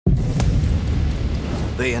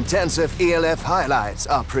The intensive ELF highlights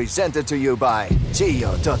are presented to you by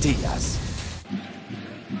Chio Tortillas.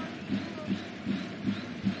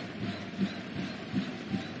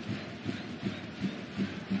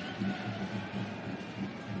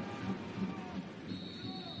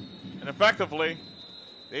 And effectively,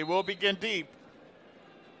 they will begin deep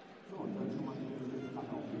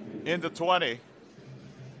into 20.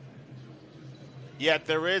 Yet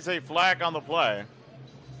there is a flag on the play.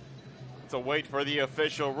 So wait for the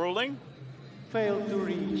official ruling. Failed to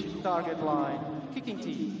reach target line. Kicking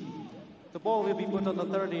tee. The ball will be put on the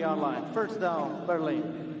 30-yard line. First down,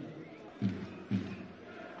 Berlin.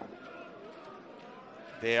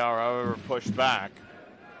 They are, however, pushed back.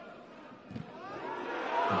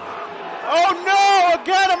 Oh no!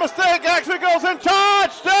 Again, a mistake actually goes in.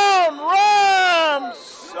 Touchdown,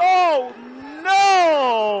 Rams! Oh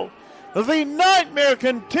no! The nightmare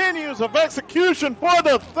continues of execution for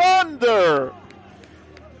the Thunder.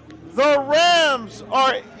 The Rams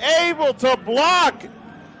are able to block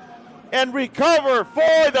and recover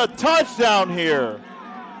for the touchdown here.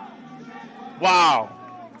 Wow.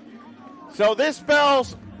 So this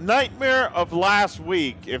spells nightmare of last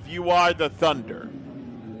week if you are the Thunder.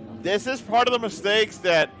 This is part of the mistakes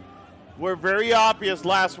that were very obvious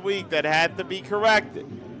last week that had to be corrected.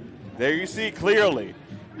 There you see clearly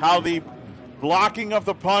how the blocking of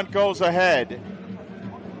the punt goes ahead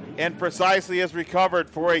and precisely is recovered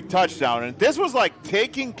for a touchdown. And this was like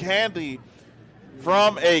taking candy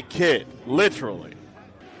from a kid, literally.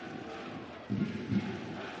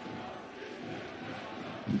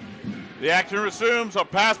 The action resumes. A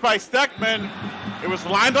pass by Steckman. It was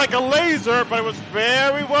lined like a laser, but it was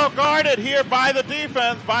very well guarded here by the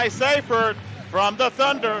defense, by Seifert from the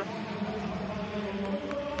Thunder.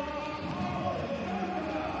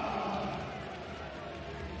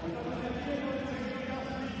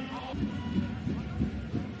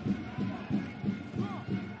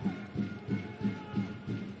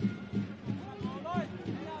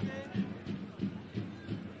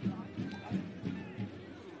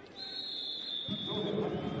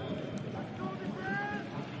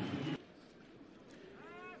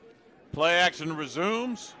 Play action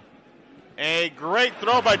resumes. A great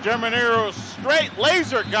throw by Germanero. Straight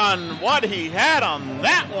laser gun. What he had on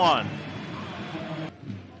that one.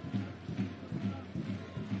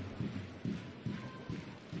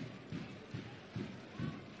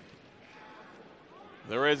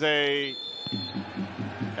 There is a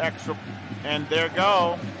extra, and there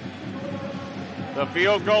go. The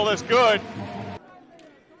field goal is good.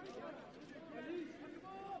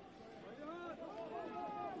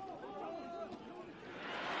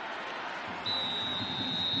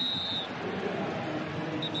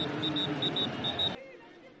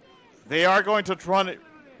 They are going to run it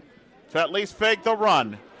to at least fake the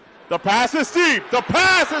run. The pass is deep. The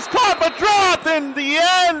pass is caught but dropped in the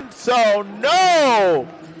end. So no.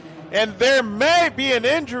 And there may be an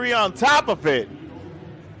injury on top of it.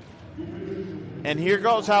 And here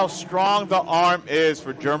goes how strong the arm is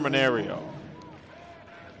for Germanario.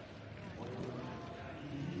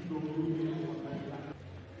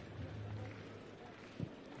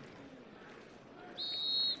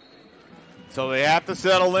 So they have to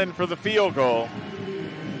settle in for the field goal.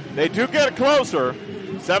 They do get it closer.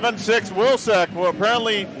 7-6 Wilczek will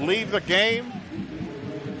apparently leave the game.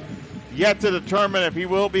 Yet to determine if he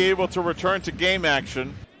will be able to return to game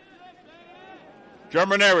action.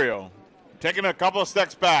 Germanario taking a couple of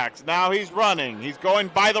steps back. Now he's running. He's going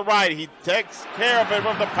by the right. He takes care of it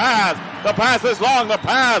with the pass. The pass is long. The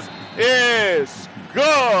pass is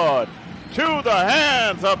good to the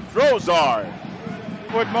hands of Drozard.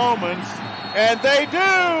 Good moments. And they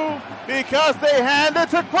do, because they hand it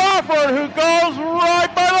to Crawford, who goes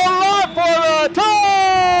right by the line for the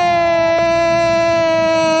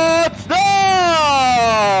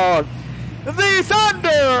touchdown! The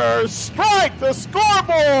Thunder strike the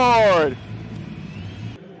scoreboard!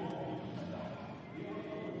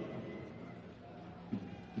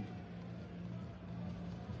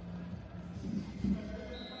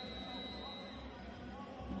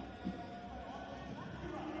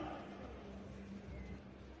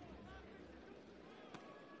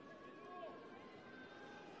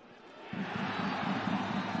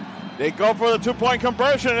 They go for the two-point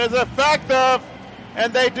conversion. It is effective,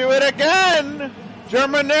 and they do it again.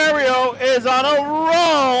 Germanario is on a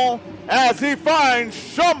roll as he finds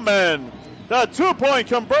Shumman. The two-point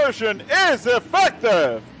conversion is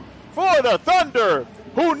effective for the Thunder,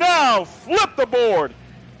 who now flip the board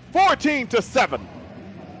 14-7.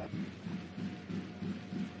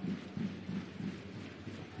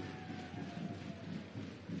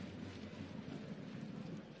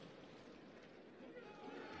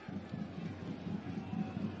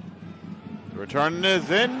 Return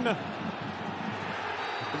is in.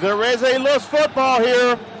 There is a loose football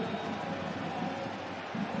here.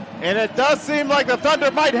 And it does seem like the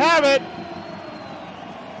Thunder might have it.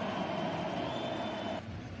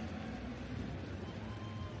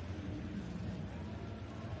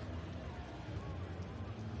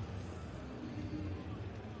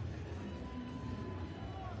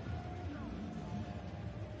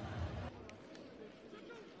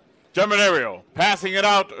 Germanario passing it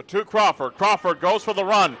out to Crawford. Crawford goes for the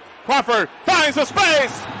run. Crawford finds the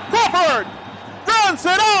space. Crawford runs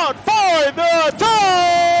it out for the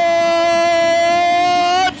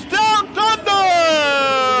touchdown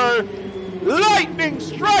Thunder! Lightning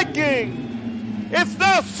striking. It's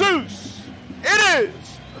now Zeus. It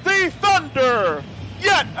is the Thunder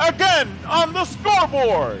yet again on the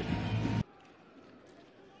scoreboard.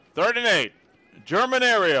 3rd and 8.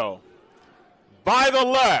 Germanario by the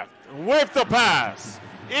left with the pass.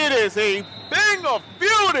 It is a thing of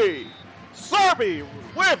beauty. Serby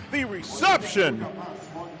with the reception.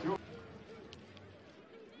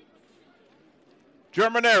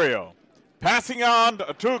 Germanario passing on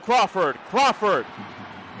to Crawford. Crawford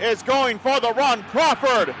is going for the run.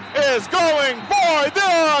 Crawford is going for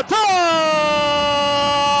the touchdown.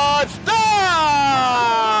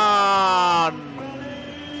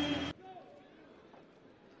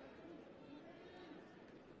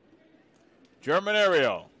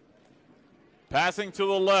 Germanario passing to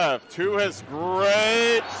the left to his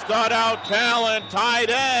great stud-out talent,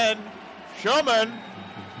 tight end, Schumann,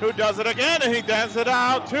 who does it again, and he does it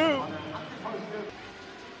out too.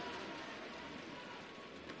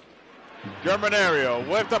 Germanario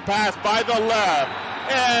with the pass by the left,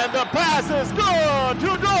 and the pass is good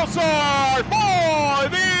to Dossard for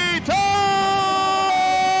the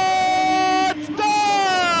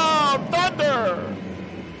touchdown, Thunder!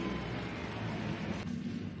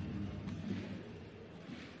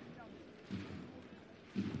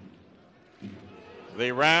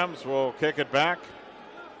 The Rams will kick it back.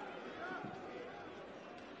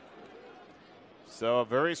 So a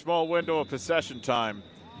very small window of possession time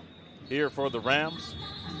here for the Rams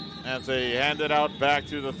as they hand it out back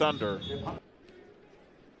to the Thunder.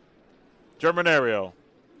 Germanario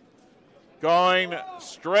going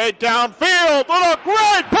straight downfield with a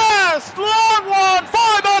great pass. Long one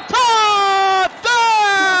for the touchdown,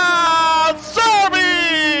 Serby!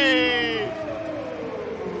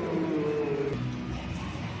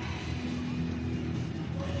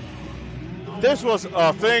 This was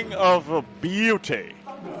a thing of beauty.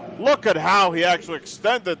 Look at how he actually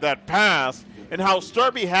extended that pass and how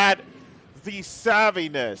Serby had the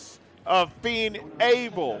savviness of being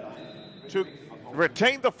able to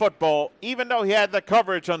retain the football even though he had the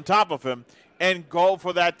coverage on top of him and go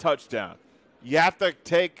for that touchdown. You have to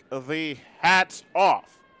take the hats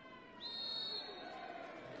off.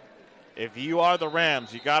 If you are the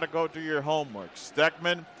Rams, you got to go do your homework.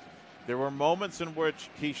 Steckman, there were moments in which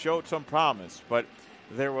he showed some promise, but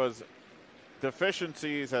there was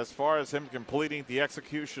deficiencies as far as him completing the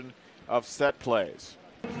execution of set plays.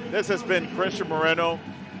 This has been Christian Moreno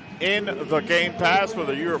in the Game Pass for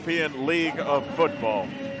the European League of Football.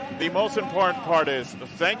 The most important part is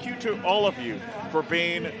thank you to all of you for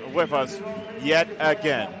being with us yet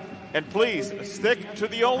again. And please stick to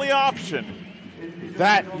the only option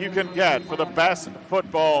that you can get for the best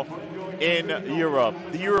football in Europe,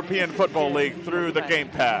 the European Football League through the Game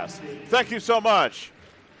Pass. Thank you so much,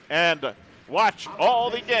 and watch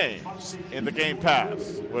all the games in the Game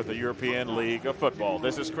Pass with the European League of Football.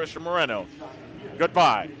 This is Christian Moreno.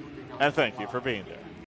 Goodbye, and thank you for being there.